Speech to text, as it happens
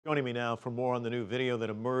Joining me now for more on the new video that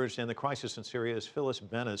emerged and the crisis in Syria is Phyllis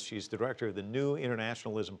Bennis. She's the director of the new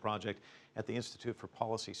Internationalism Project at the Institute for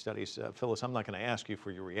Policy Studies. Phyllis, I'm not going to ask you for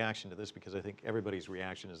your reaction to this because I think everybody's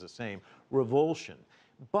reaction is the same, revulsion.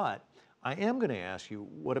 But I am going to ask you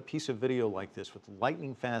what a piece of video like this with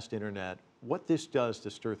lightning fast internet, what this does to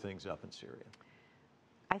stir things up in Syria.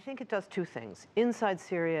 I think it does two things. Inside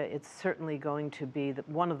Syria, it's certainly going to be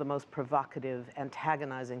one of the most provocative,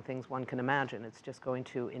 antagonizing things one can imagine. It's just going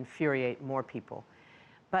to infuriate more people.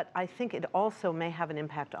 But I think it also may have an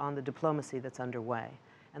impact on the diplomacy that's underway.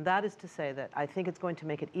 And that is to say that I think it's going to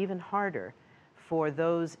make it even harder for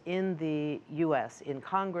those in the US, in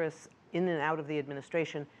Congress, in and out of the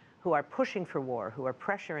administration, who are pushing for war, who are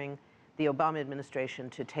pressuring the Obama administration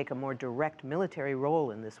to take a more direct military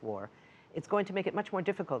role in this war. It's going to make it much more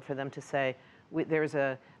difficult for them to say, there's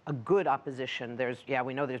a good opposition.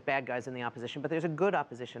 We know there's bad guys in the opposition, but there's a good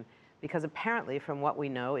opposition. Because apparently, from what we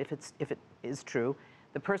know, if it is true,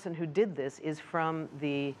 the person who did this is from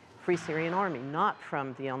the Free Syrian Army, not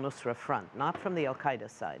from the al-Nusra Front, not from the al-Qaeda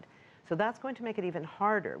side. So that's going to make it even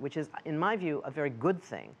harder, which is, in my view, a very good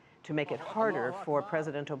thing, to make it harder for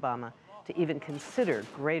President Obama to even consider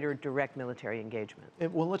greater direct military engagement.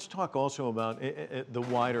 Well, let's talk also about the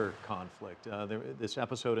wider conflict. This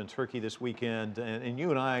episode in Turkey this weekend, and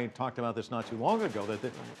you and I talked about this not too long ago,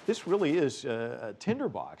 that this really is a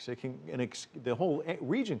tinderbox. The whole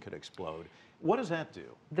region could explode. What does that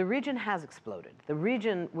do? The region has exploded. The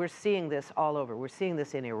region, we're seeing this all over. We're seeing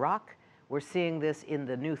this in Iraq. We're seeing this in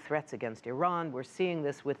the new threats against Iran. We're seeing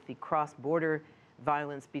this with the cross-border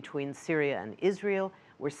violence between Syria and Israel.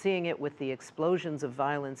 We're seeing it with the explosions of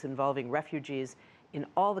violence involving refugees in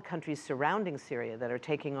all the countries surrounding Syria that are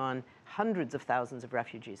taking on hundreds of thousands of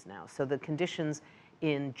refugees now. So the conditions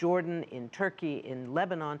in Jordan, in Turkey, in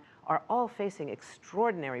Lebanon are all facing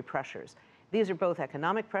extraordinary pressures. These are both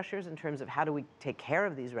economic pressures in terms of how do we take care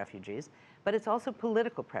of these refugees, but it's also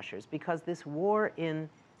political pressures because this war in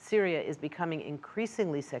Syria is becoming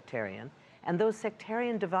increasingly sectarian, and those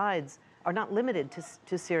sectarian divides are not limited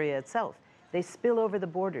to Syria itself. They spill over the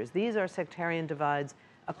borders. These are sectarian divides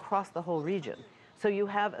across the whole region. So you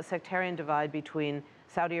have a sectarian divide between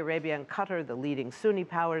Saudi Arabia and Qatar, the leading Sunni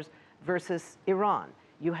powers, versus Iran.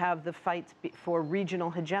 You have the fights for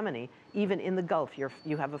regional hegemony. Even in the Gulf,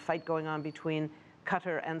 you have a fight going on between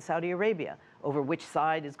Qatar and Saudi Arabia over which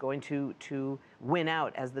side is going to win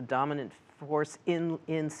out as the dominant force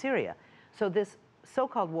in Syria. So this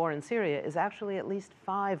so-called war in Syria is actually at least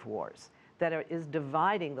 5 wars that is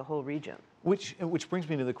dividing the whole region. Which brings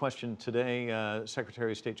me to the question today,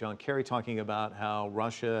 Secretary of State John Kerry talking about how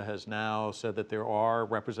Russia has now said that there are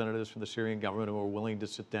representatives from the Syrian government who are willing to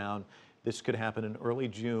sit down. This could happen in early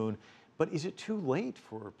June. But is it too late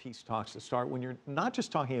for peace talks to start when you're not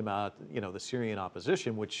just talking about, the Syrian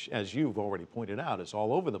opposition, which, as you've already pointed out, is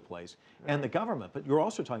all over the place, right, and the government, but you're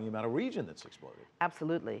also talking about a region that's exploded?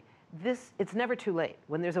 Absolutely. It's never too late.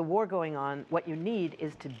 When there's a war going on, what you need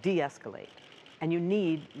is to de-escalate. And you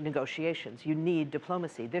need negotiations. You need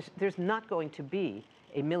diplomacy. There's not going to be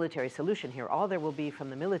a military solution here. All there will be from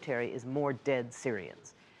the military is more dead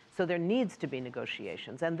Syrians. So there needs to be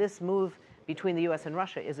negotiations. And this move between the US and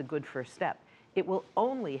Russia is a good first step. It will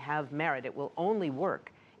only have merit. It will only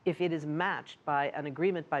work if it is matched by an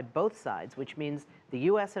agreement by both sides, which means the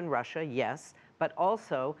US and Russia, yes, but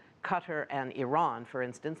also Qatar and Iran, for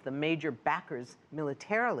instance, the major backers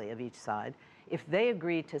militarily of each side. If they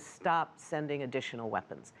agree to stop sending additional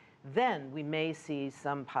weapons, then we may see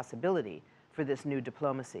some possibility for this new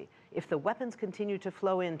diplomacy. If the weapons continue to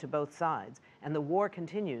flow into both sides and the war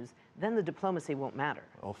continues, then the diplomacy won't matter.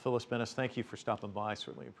 Well, Phyllis Bennis, thank you for stopping by.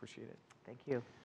 Certainly appreciate it. Thank you.